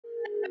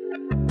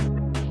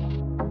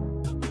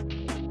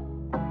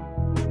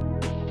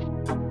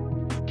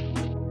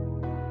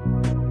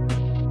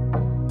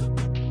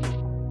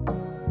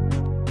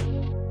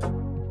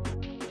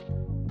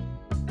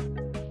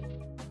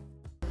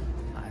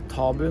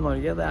tabu I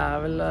Norge, det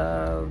vel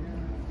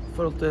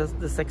forhold til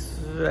det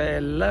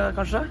seksuelle,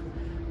 kanskje.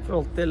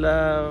 Forhold til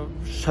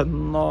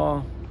skjønn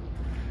og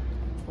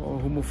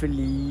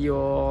homofili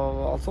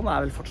og alt sånt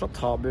vel fortsatt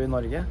tabu I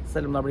Norge,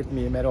 selv om det har blitt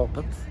mye mer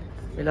åpent,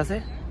 vil jeg si.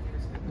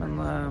 Men,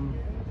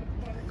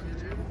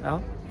 ja.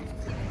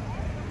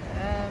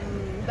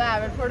 Det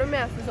vel for det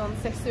meste sånn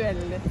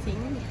seksuelle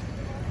ting.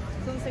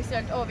 Sånn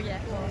seksuelt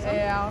overgrep og sånn?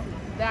 Ja,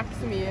 det ikke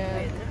så mye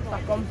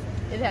snakk om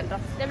I det hele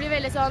tatt. Det blir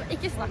veldig sånn,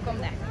 ikke snakk om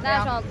det. Det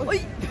sånn,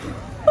 oi!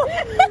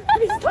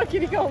 Vi snakker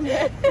ikke om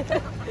det.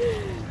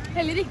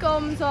 Heller ikke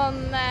om sånn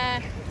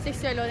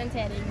seksuell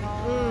orientering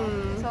og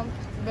sånn.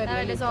 Det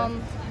veldig sånn,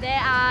 det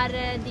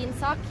din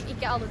sak,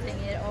 ikke alle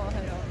trenger å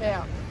høre om.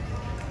 Ja.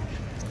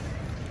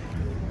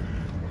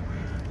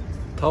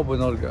 Tabu I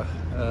Norge.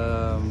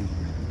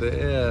 Det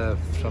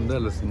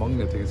fremdeles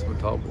mange ting som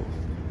tabu.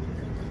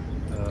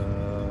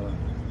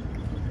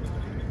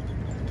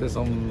 Det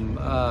som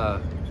jeg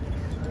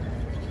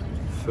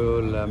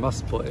føler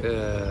mest på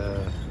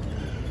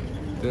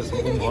det som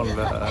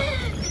omhandler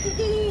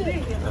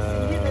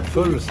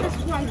følelser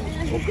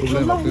og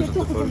problemer knyttet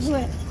til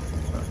følelser.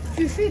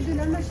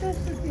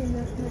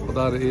 Og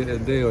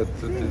det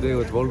jo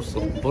et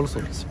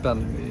voldsomt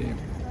spenn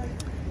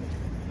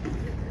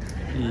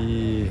I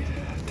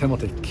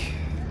tematikk.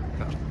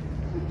 Ja.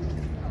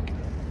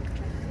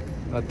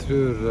 Jeg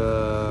tror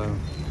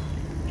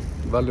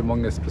veldig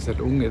mange,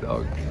 spesielt unge I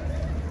dag,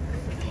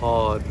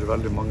 har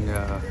veldig mange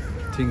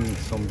ting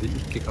som de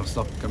ikke kan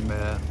snakke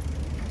med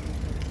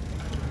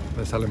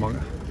særlig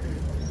mange.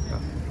 Ja.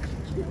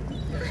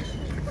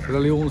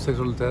 Religion,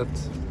 seksualitet,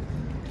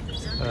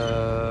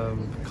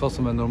 hva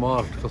som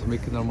normalt, hva som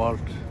ikke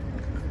normalt.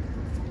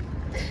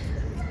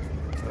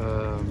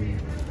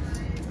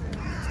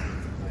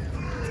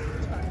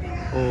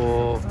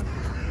 Og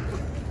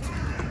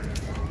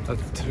jeg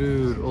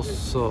tror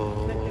også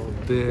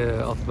det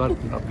at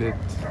verden har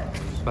blitt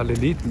veldig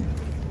liten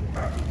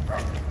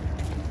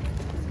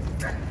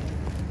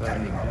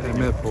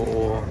med på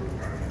å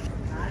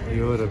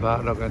gjøre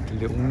hverdagen til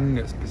de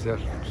unge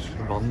spesielt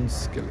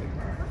vanskelig,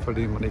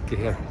 fordi man ikke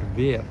helt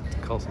vet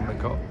hva som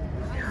hva.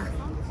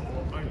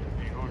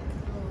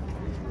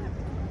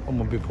 Og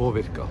man blir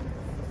påvirket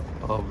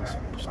av,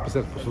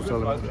 spesielt på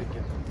sosiale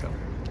medier. Ja.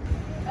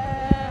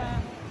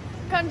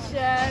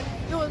 Kanskje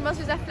noe man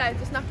synes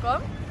flaut å snakke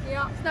om.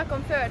 Ja. Snakke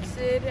om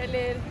følelser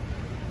eller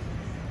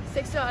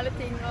seksuelle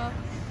ting og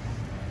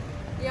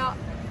ja,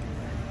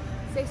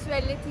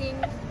 seksuelle ting.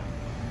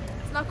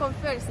 Snakke om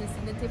følelsene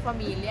sine til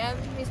familien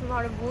hvis man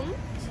har det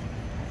vondt.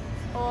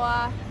 Og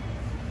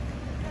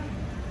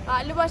ja,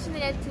 eller bare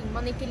generelt ting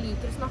man ikke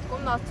liker å snakke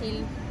om da, til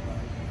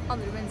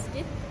andre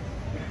mennesker.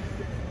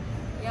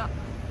 Ja.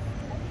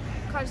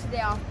 Kanskje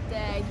det at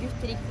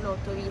gutter ikke får lov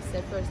til å vise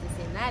følelsene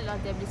sine, eller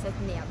at det blir sett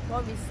ned på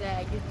hvis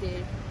gutter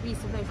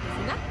viser følelsene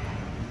sine.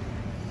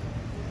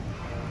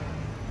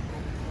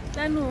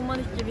 Det noe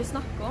man ikke vil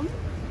snakke om,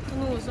 og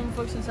noe som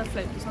folk synes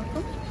flaut å snakke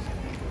om.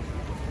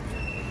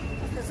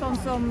 Sånn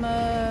som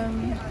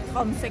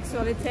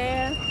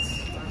transseksualitet,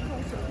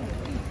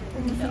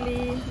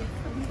 homofili,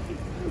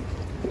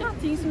 ja,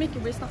 ting som ikke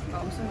blir snakket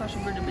om, som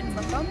kanskje burde blitt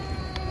snakket om.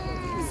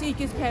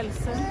 Psykisk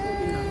helse.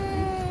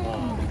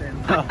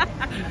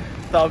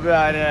 Tabu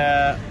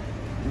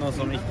noe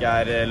som ikke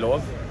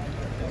lov.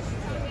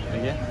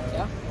 Ikke?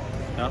 Ja.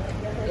 Ja.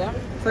 Ja.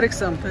 For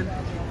eksempel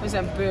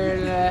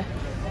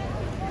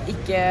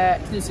ikke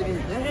knuse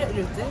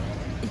ruter,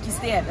 ikke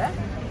stjele.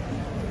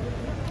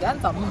 Det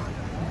en tabu.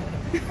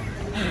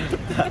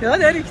 Ja,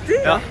 det riktig.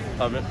 Ja,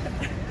 tabu.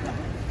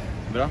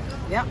 Bra.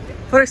 Ja.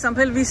 For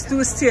eksempel, hvis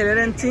du stjeler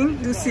en ting,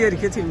 du sier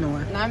ikke til noe.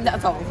 Nei, men det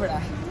tabu for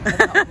deg.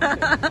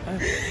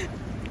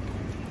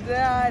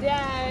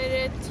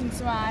 Det ting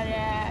som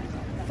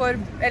for,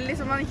 eller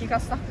liksom man ikke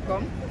kan snakke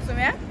om så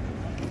mye.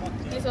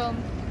 Litt sånn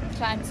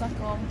kleint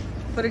snakke om.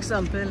 For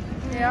eksempel?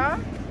 Ja.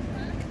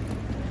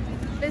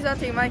 Litt sånn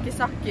ting man ikke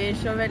snakker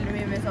så veldig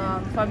mye med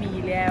sånn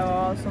familie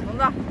og sånn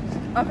da.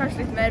 Og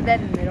kanskje litt mer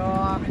venner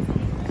og...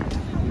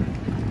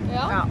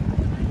 Ja. Ja.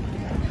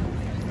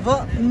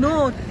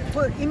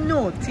 I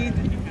nåtid,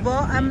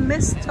 hva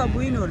mest tabu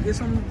I Norge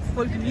som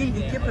folk vil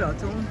ikke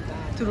prate om,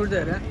 tror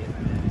dere?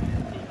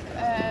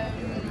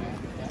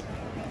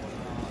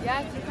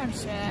 Jeg tror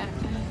kanskje...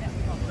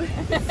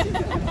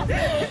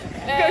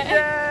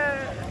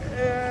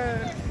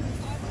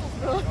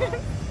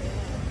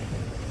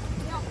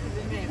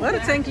 Bare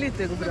tenk litt,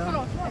 det går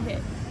bra. Okay.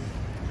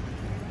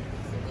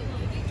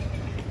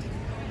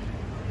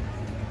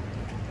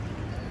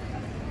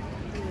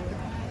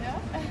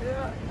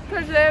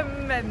 Kanskje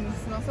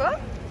mensen også?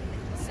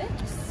 Sex?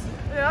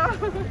 Ja.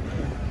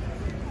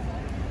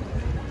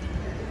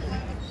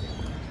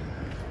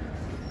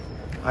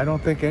 I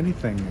don't think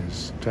anything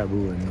is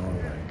taboo in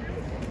Norway.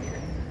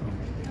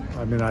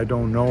 I mean, I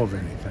don't know of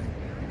anything.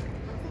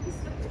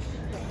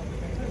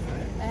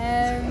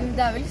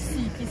 Det vel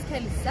psykisk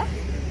helse.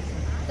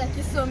 Det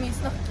ikke så mye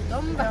snakket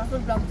om, I hvert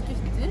fall blant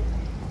gutter.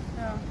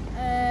 Ja.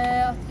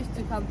 At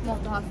gutter kan på en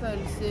måte ha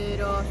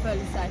følelser og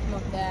føle seg på en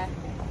måte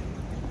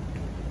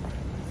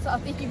Så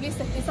at de ikke blir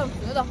sett i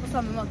samfunnet da, på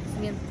samme måte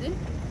som jenter,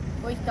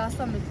 og ikke har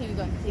samme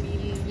tilgang til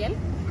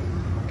hjelp.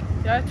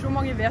 Ja, jeg tror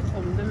mange vet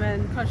om det,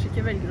 men kanskje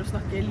ikke velger å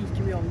snakke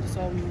like mye om det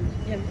som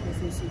jentene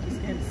sin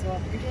psykiske helse, og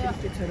gutter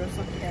ikke tør å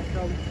snakke helt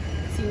om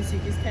sin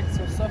psykisk helse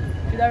også.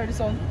 For det er veldig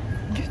sånn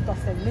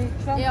guttastemning,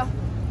 ikke sant? Ja.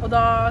 Og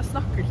da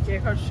snakker de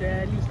ikke kanskje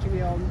like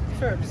mye om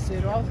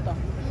følelser og alt da.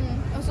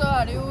 Og så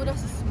er det jo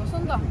rasisme og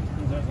sånn da.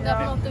 Det er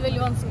på en måte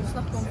veldig vanskelig å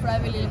snakke om, for det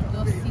er veldig lett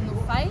å si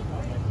noe feil.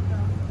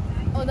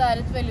 Og det er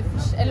et veldig,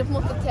 eller på en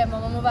måte et tema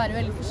man må være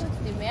veldig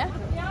forsiktig med.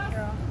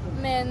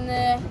 Men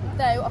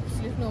det er jo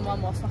absolutt noe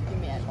man må snakke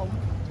mer om.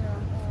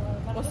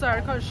 Og så er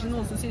det kanskje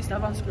noen som synes det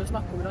er vanskelig å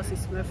snakke om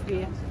rasisme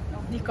fordi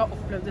de ikke har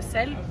opplevd det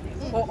selv.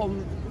 Og om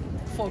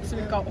folk som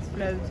ikke har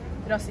opplevd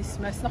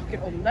rasisme snakker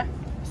om det,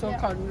 så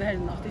kan det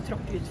hende at de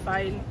tråkker ut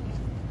feil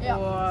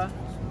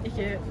og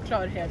ikke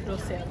klarer helt å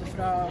se det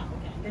fra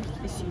en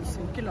riktig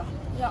synsvinkel da.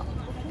 Ja,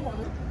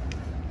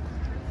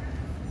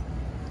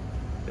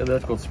 det er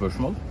et godt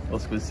spørsmål. Hva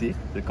skal vi si?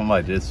 Det kan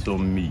være så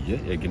mye,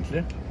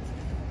 egentlig.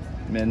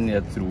 Men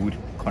jeg tror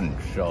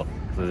kanskje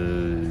at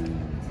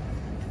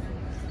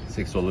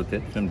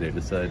seksualitet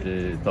fremdeles er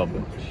tabu.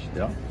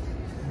 Ja.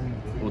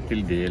 Og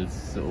til dels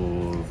å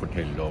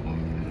fortelle om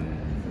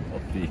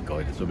at vi ikke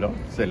har det så bra.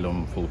 Selv om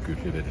folk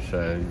utleverer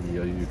seg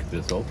i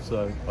ukepress og alt, så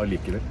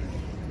allikevel,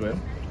 tror jeg.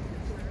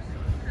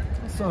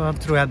 Så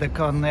tror jeg det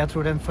kan, jeg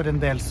tror det for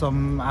en del som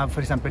er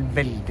for eksempel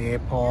veldig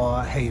på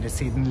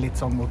høyresiden, litt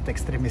sånn mot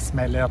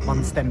ekstremisme, eller at man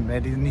stemmer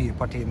de nye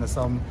partiene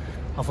som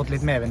har fått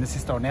litt medvind de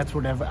siste årene. Jeg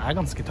tror det er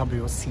ganske tabu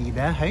å si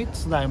det høyt,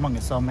 så det er jo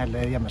mange som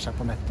heller gjemmer seg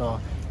på nett og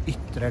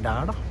ytrer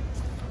der da.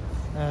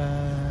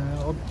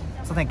 Og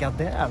så tenker jeg at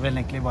det er vel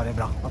egentlig bare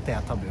bra at det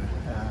er tabu,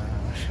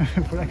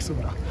 for det er ikke så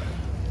bra.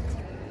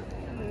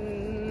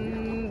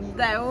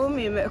 Det er jo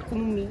mye med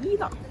økonomi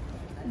da.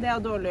 Det å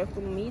ha dårlig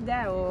økonomi, det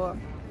er jo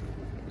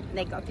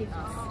negativt.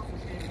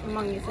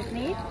 Mange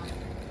setninger.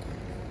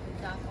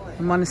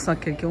 Man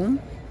snakker ikke om?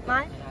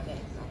 Nei.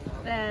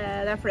 Det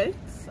er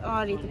flaut å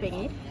ha lite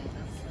penger.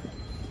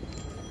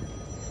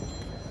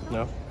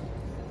 Ja,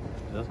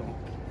 det er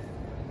sant.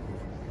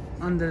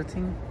 Andre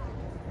ting?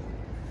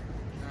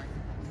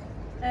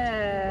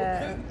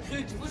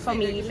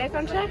 Familie,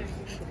 kanskje.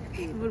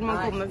 Hvor man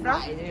kommer fra.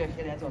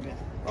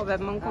 Og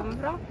hvem man kommer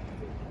fra.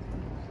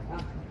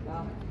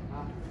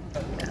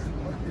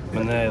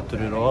 Men jeg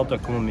tror også at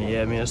økonomi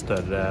er mye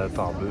større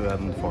tabu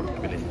enn folk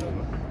vil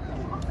innrømme.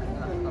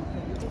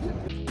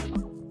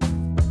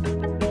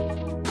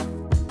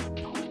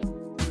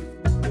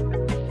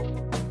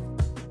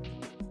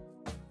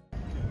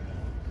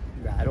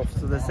 Det er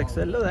ofte det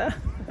seksuelle, det.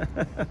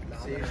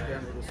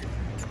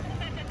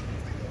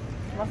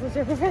 Hva som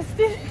skjer på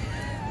fester?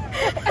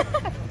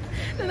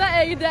 Det er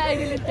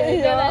egentlig litt gøy.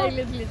 Det er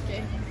egentlig litt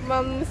gøy.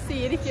 Man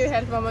sier ikke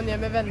helt hva man gjør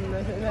med vennene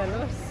sine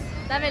heller.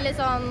 Det er veldig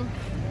sånn,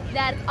 det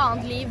er et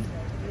annet liv.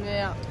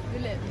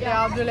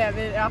 Ja, du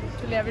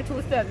lever to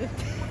steder.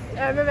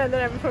 Jeg er med venner,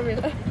 jeg er med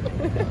familie.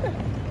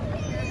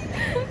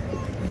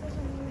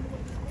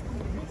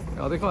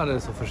 Ja, det kan være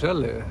så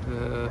forskjellig. Det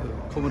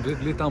kommer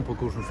litt an på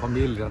hvordan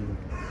familien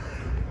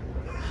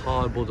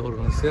har både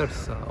organisert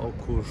seg og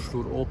hvor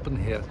stor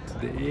åpenhet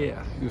det er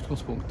i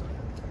utgangspunktet.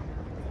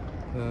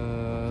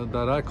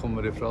 Der jeg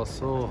kommer ifra,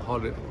 så har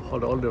det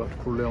aldri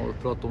vært problem å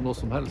prate om noe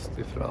som helst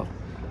ifra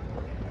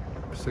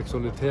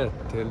seksualitet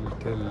til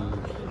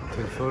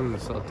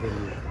følelser, til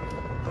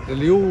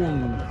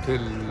religion,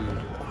 til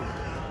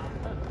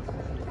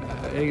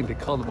egentlig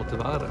hva det måtte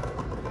være.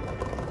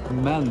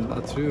 Men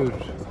jeg tror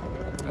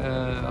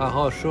jeg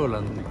har selv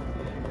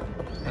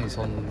en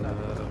sånn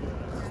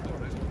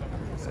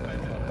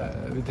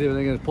vi driver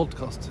en egen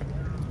podcast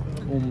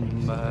om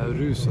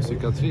rus og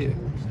psykiatri,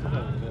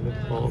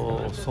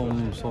 og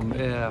som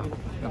er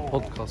en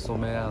podcast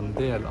som er en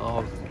del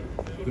av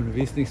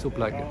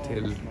undervisningsopplegget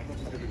til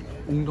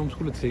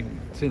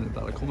ungdomsskoletrinnet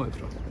der jeg kommer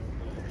fra.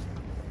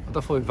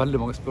 Der får vi veldig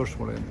mange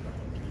spørsmål inn,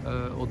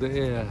 og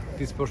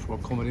de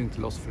spørsmålene kommer inn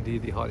til oss fordi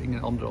de har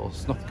ingen andre å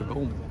snakke med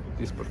om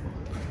de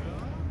spørsmålene.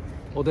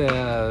 Og det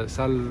er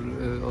selv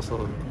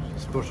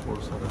spørsmål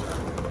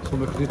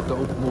som er knyttet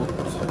opp mot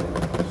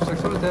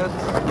seksualitet,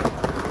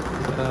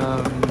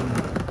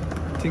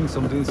 ting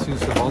som de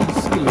synes er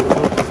vanskelig å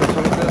få til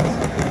seksualitet,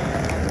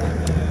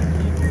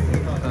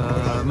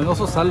 men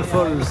også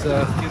selvfølelse,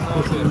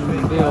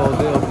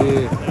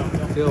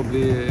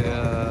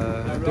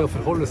 det å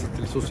forholde seg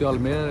til sosiale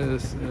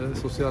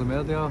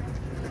medier,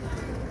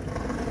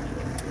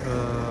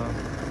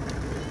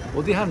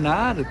 og de her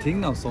nære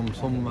tingene som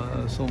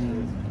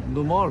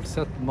normalt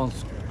sett man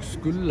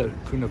skulle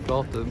kunne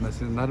prate med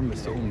sine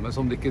nærmeste om, men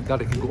der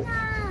det ikke går.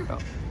 Ja.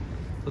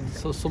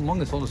 Så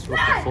mange sånne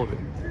spørsmål får vi.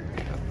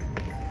 Ja.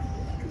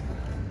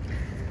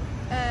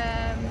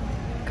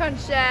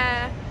 Kanskje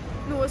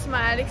noe som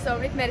er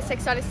liksom litt mer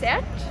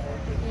seksualisert?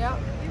 Ja.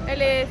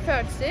 Eller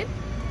følelser?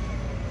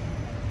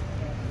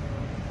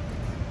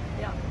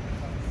 Ja.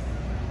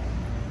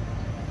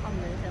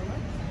 Andre tema?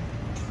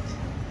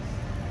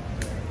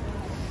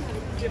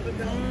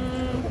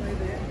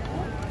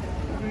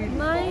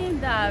 Nei,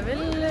 det er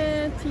vel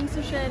ting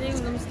som skjer i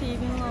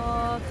ungdomstiden,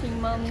 og ting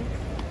man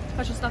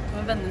kanskje snakker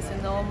med vennene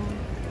sine om,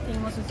 ting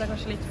man synes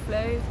kanskje litt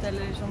flaut,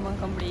 eller som man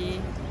kan bli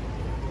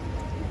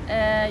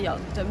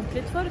dømt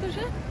litt for,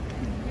 kanskje.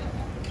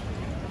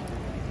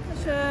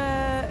 Kanskje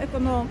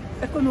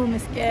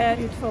økonomiske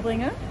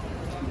utfordringer.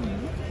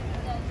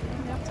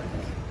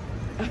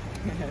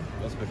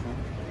 Bra spørsmål.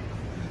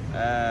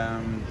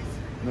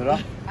 Nora,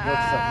 du har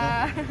ikke sagt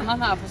noe? Han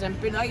er for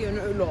eksempel i dag gjør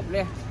noe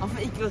ulovlig. Han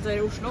får ikke lov til å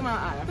være i Oslo, men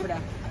han er her for det.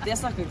 Det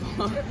snakker vi ikke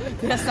om.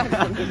 Det snakker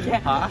han ikke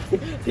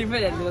til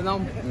foreldrene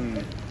om.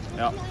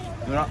 Ja.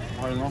 Nora,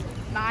 har du noe?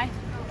 Nei.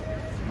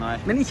 Nei.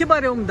 Men ikke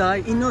bare om deg,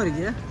 i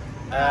Norge.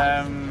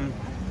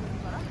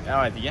 Jeg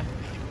vet ikke.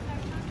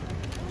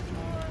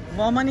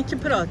 Hva man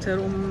ikke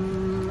prater om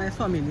med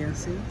familien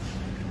sin.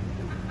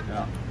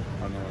 Ja,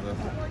 har du noe å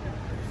si?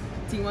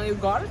 Ting man gjør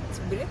galt,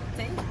 brutt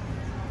ting.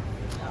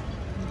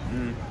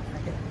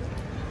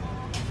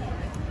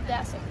 Det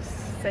er sex.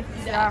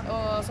 Ja.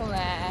 Og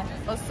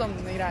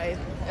sånne greier.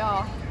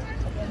 Ja.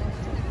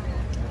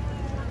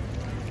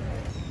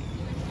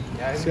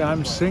 See,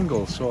 I'm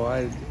single, so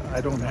I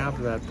don't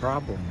have that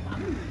problem.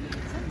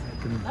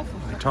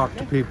 I talk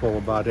to people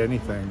about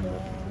anything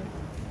that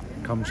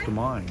comes to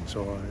mind,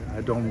 so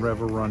I don't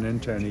ever run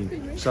into any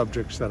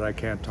subjects that I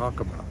can't talk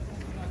about.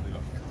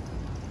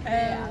 Det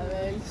er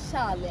vel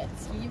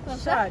kjærlighetsliv,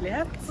 kanskje?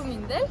 Kjærlighet. For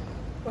min del.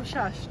 Og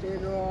kjærester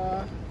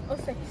og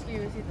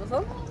sexlivet sitt og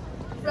sånn.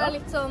 For det er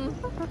litt sånn...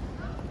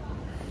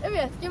 Jeg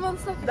vet ikke, man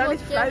snakker... Det er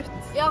litt flaut.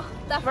 Ja,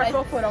 det er flaut.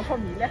 Hvertfall foran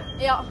familie.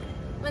 Ja,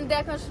 men det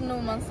er kanskje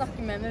noe man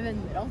snakker med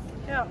venner om.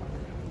 Ja.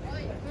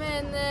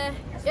 Men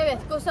jeg vet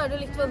ikke, også er det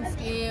litt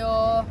vanskelig å...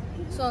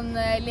 Sånn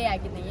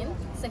legningen,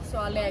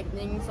 seksual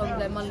legning, sånn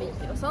det man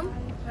liker og sånn,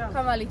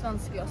 kan være litt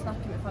vanskelig å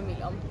snakke med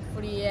familie om.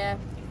 Fordi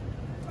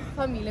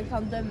familie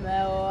kan dømme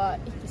og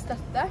ikke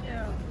støtte.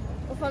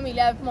 Og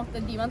familie er på en måte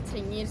de man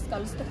trenger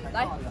skal støtte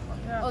deg.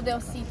 Og det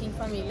å si til en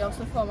familie, og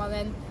så får man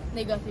en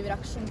negativ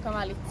reaksjon, kan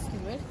være litt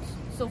skummelt.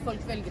 Så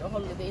folk velger å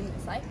holde det inni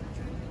seg.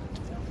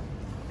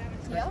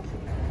 Ja.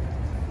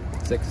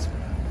 Sex.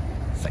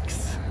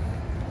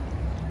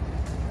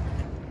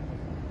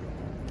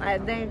 Nei,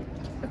 det er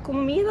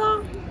økonomi da.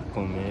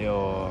 Økonomi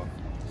og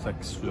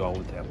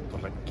seksualitet og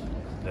slik.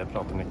 Det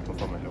prater man ikke med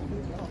familie om.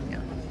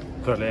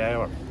 Føler jeg i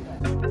hvert fall.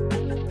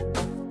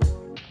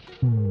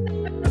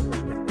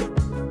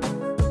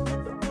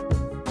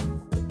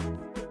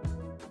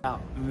 Ja,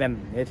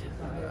 venner,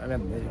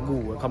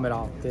 gode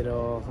kamerater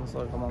og sånn, så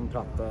kan man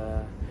prate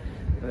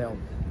med det om.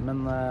 Men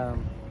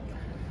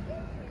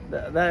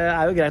det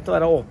er jo greit å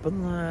være åpen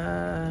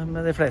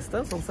med de fleste,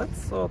 sånn sett,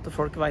 så at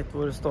folk vet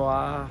hvor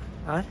ståa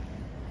er.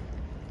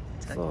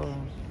 Så...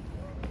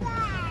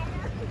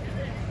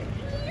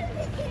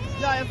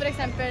 Du har jo for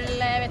eksempel,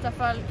 jeg vet i hvert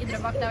fall i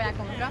Drøbak, der hvor jeg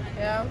kommer fra,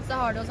 så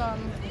har du jo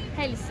sånn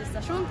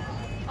helsestasjon.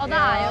 Og det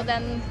er jo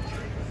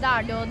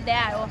det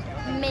er jo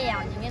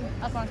meningen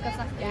at man skal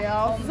snakke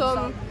om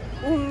sånn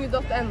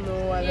ung.no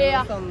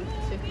eller sånn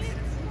shit.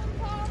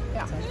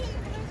 Ja.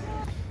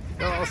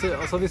 Ja,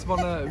 altså hvis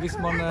man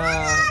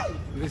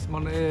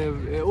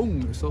er ung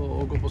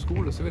og går på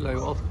skole, så vil jeg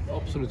jo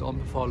absolutt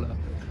anbefale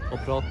å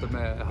prate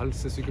med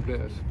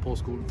helsesykepleier på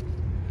skolen.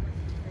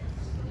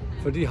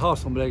 For de har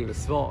som regel et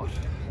svar,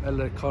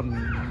 eller kan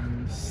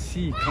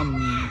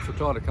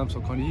forklare hvem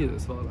som kan gi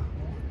det svaret.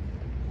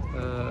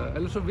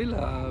 Eller så vil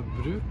jeg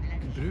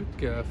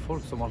bruke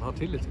folk som man har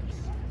tillit til,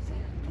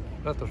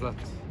 rett og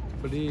slett.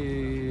 Fordi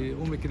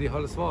om ikke de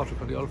har et svar, så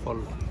kan de i alle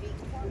fall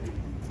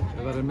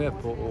være med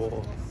på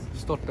å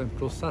starte en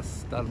prosess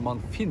der man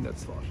finner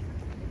et svar.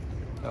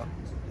 Ja.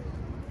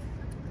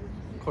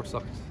 Kort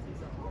sagt.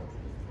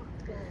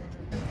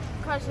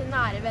 Kanskje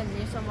nære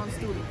venner som man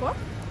stoler på,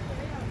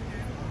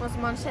 og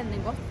som man kjenner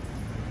godt.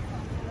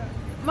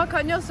 Man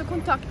kan jo også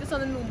kontakte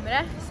sånne numre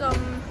som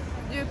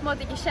du på en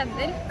måte ikke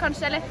kjenner.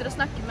 Kanskje det er lettere å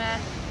snakke med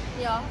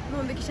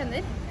noen du ikke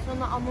kjenner.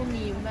 Sånne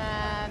anonyme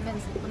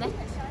mennesker på nett.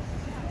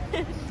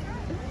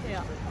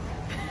 Ja.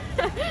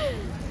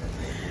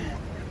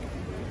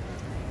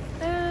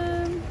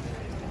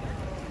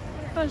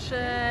 Kanskje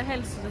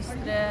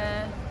helsesøstre,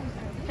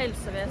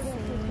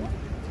 helsevesen,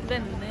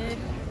 venner,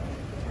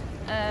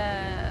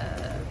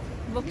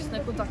 voksne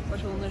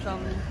kontaktpersoner som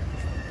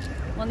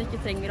man ikke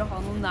trenger å ha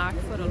noe nært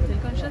forhold til,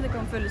 kanskje. Det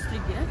kan føles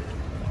tryggere.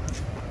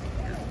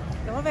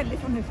 Det var veldig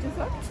fornuftig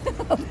sagt.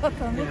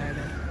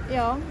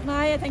 Ja,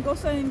 nei, jeg tenker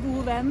også en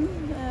god venn,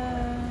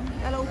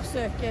 eller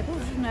oppsøke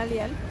profesjonell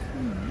hjelp.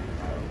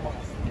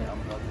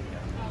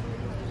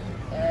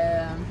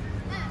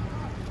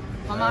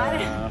 Han er...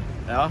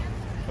 Ja,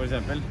 for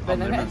eksempel.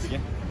 Andre mennesker.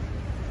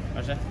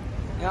 Kanskje?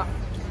 Ja.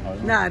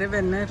 Nære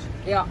venner.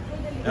 Ja.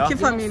 Ikke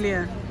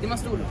familie. De man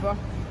stoler på.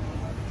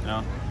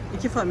 Ja.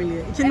 Ikke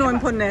familie. Ikke noen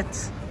på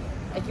nett.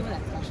 Ikke på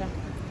nett, kanskje.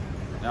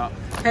 Ja.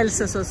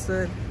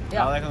 Helsesøster.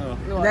 Ja, det kan du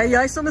gå. Det er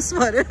jeg som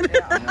svarer.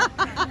 Ja.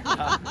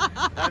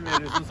 Det er mer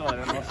du som svarer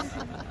enn oss.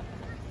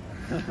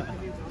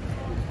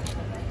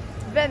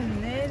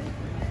 Venner.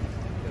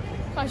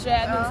 Kanskje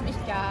noen som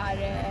ikke er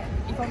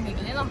i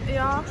familien din, da.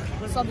 Ja.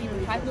 Så hadde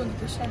gjort feil, noen du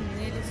ikke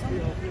kjenner, liksom.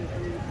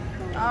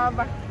 Ja,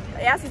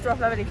 Jeg synes i hvert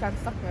fall det er veldig kleint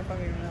å snakke med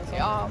familien min og sånn.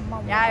 Ja,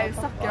 mamma. Jeg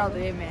snakker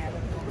aldri med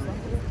dem.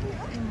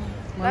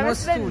 Man må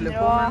stole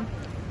på, men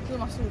Noe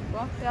man stoler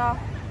på. Ja.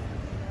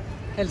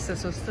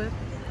 helsesøster.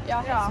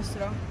 Ja,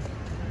 helsesøster også.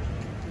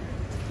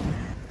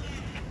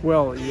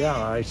 Well,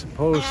 yeah, I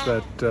suppose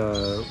that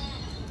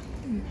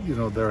you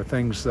know, there are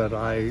things that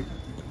I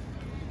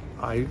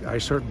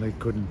certainly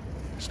couldn't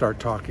start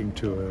talking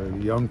to a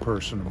young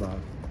person about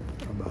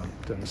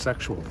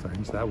sexual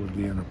things. That would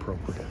be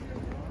inappropriate.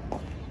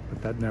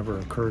 But that never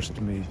occurs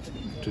to me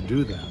to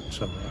do that,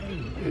 so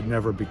it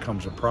never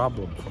becomes a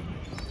problem for me.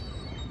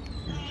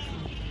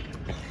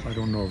 I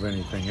don't know of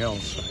anything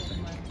else, I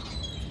think.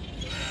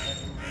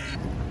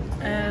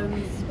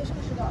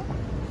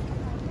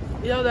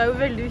 Ja, det er jo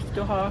veldig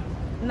viktig å ha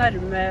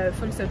nærme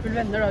for eksempel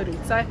venner da,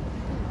 rundt seg.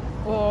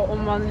 Og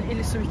om man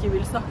liksom ikke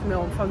vil snakke med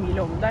om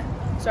familie om det,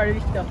 så er det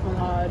viktig at man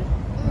har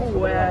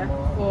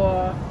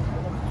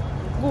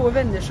gode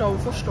venner som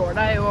forstår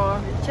deg og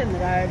kjenner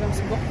deg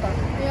ganske godt da.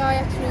 Ja,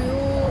 jeg tror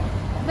jo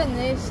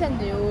venner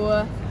kjenner jo,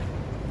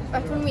 i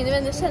hvert fall mine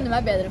venner kjenner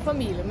meg bedre enn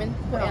familien min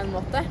på en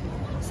måte.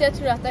 Så jeg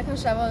tror at det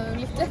kanskje var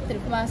litt lettere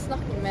for meg å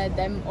snakke med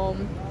dem om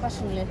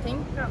personlige ting.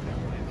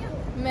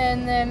 Men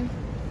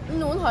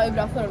noen har jo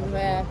bra forhold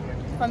med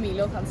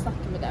familie og kan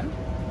snakke med dem.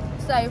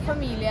 Så det er jo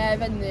familie,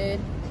 venner,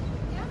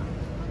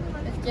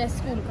 vet ikke,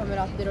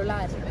 skolekamerater og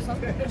lærere og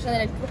sånt. Og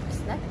generelt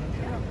voksne.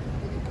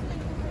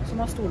 Som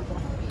man stoler på.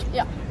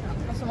 Ja,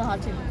 og som man har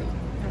tillit til.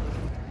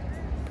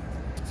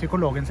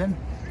 Psykologen sin?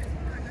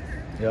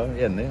 Ja,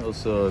 enig. Og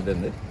så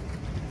venner.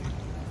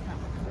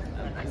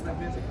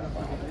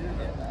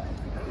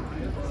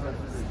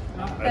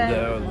 Det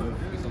er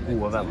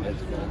gode venner.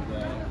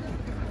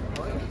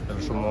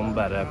 Eller så må man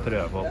bare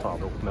prøve å ta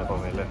det opp med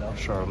familie.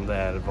 Selv om det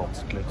er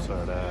vanskelig, så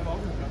er det,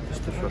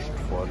 hvis du først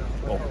får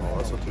åpne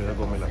det, så tror jeg det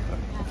går mye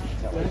lettere.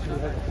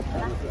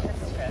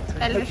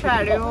 Ellers så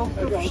er det jo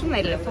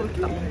profesjonelle folk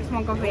da, som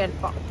man kan få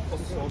hjelp av.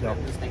 Ja.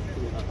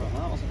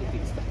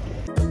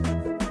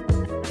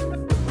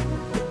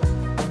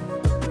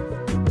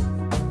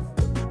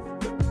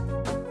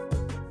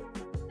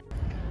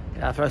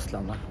 Jeg er fra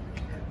Østlandet.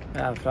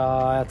 Jeg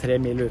er 3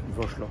 mil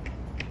utenfor Oslo.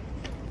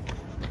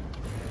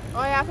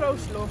 Og jeg er fra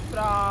Oslo,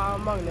 fra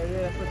Manglerud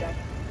rett borti her.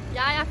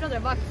 Jeg er fra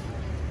Drøbak.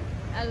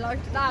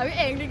 Det er jo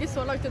egentlig ikke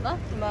så langt unna.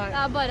 Nei.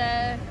 Det er bare...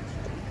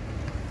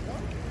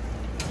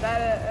 Det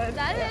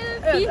er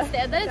et fint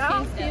sted. Det er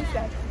et fint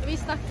sted. Vi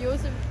snakker jo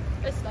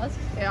østlandsk.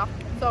 Ja,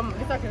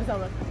 vi snakker det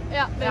sammen.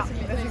 Ja,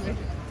 basically.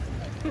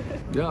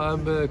 Ja,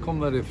 jeg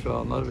kom der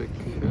fra Narvik,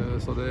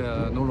 så det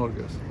er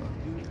Nord-Norge.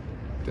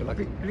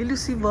 Vil du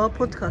si hva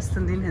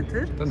podcasten din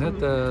heter? Den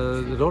heter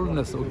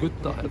Rollenes og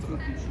gutta, heter den.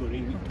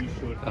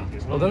 Ja.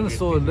 Og den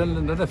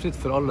er fritt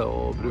for alle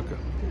å bruke.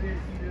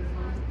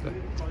 Okay.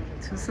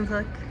 Tusen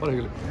takk. Bare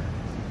hyggelig.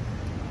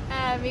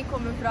 Vi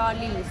kommer fra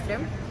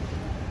Lillestrøm.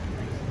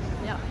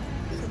 Ja,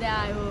 så det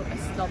er jo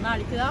Østlandet, er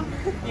det ikke da?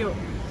 Jo.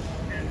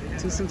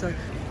 Tusen takk.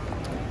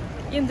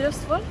 Indre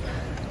Østfold.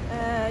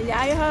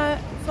 Jeg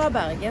er fra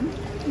Bergen.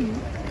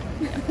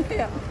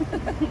 Ja.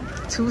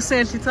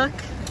 Tusen hjertelig takk.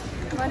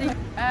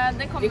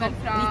 Det kommer vel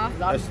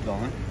fra...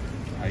 Østlandet.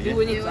 De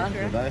bor i Nittedal.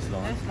 Det er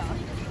Østlandet.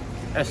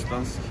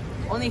 Østlandsk.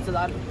 Og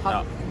Nittedal.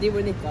 Ja. De bor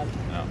i Nittedal.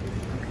 Ja.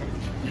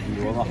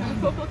 Jo da.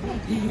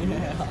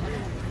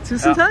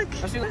 Tusen takk.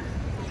 Vær så god.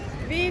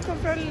 Vi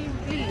kommer fra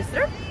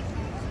Lillestrøm.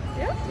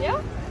 Ja.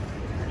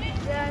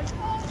 Det er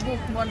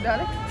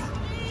bokmåldialekt.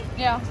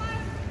 Ja.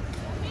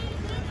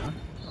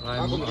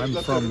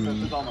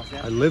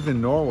 I live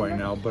in Norway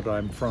now, but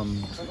I'm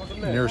from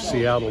near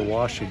Seattle,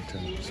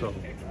 Washington, so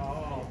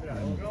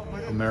I'm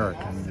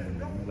American,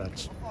 and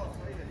that's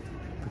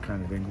the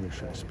kind of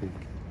English I speak.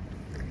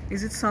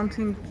 Is it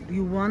something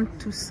you want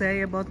to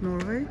say about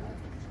Norway?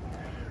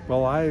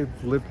 Well,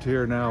 I've lived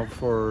here now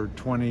for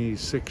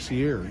 26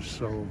 years,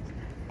 so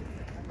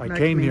I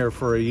came here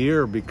for a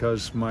year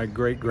because my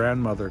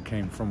great-grandmother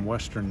came from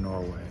Western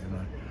Norway,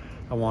 and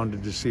I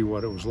wanted to see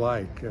what it was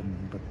like,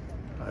 but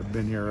I've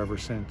been here ever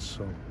since,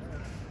 so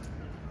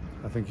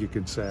I think you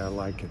could say I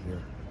like it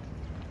here.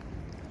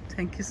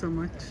 Thank you so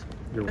much.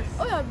 You're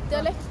welcome. Ja,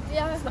 dialekt.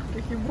 Jeg snakker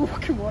ikke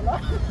bokmåla.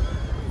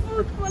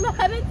 Bokmåla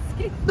er et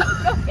skritt.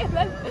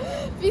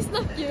 Vi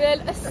snakker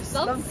vel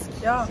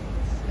østlandsk. Ja.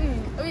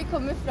 Og vi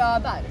kommer fra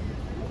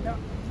Bærum.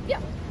 Ja.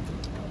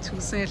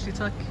 Tusen hjertelig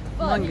takk.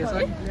 Mange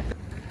takk.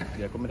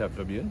 Jeg kommer her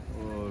fra byen,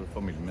 og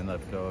familien min er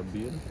fra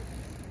byen.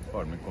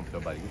 Faren min kom fra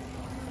Bergen.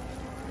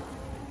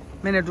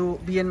 Mener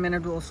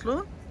du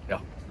Oslo? Ja.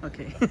 Ok.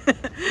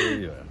 Det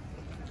gjør jeg.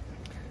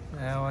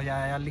 Og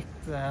jeg er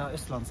litt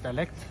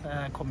østlandsdialekt.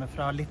 Jeg kommer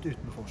fra litt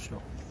utenfor Oslo.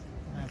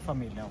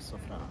 Familie også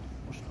fra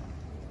Oslo.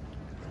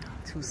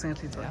 Tusen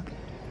hjertelig takk.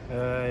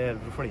 Jeg er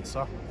fra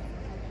Flisa,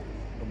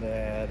 og det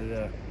er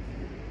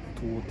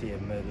 2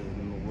 timer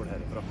nord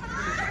herfra.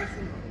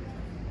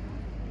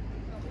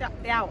 Ja,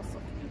 jeg også.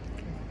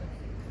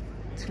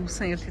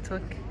 Tusen hjertelig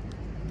takk.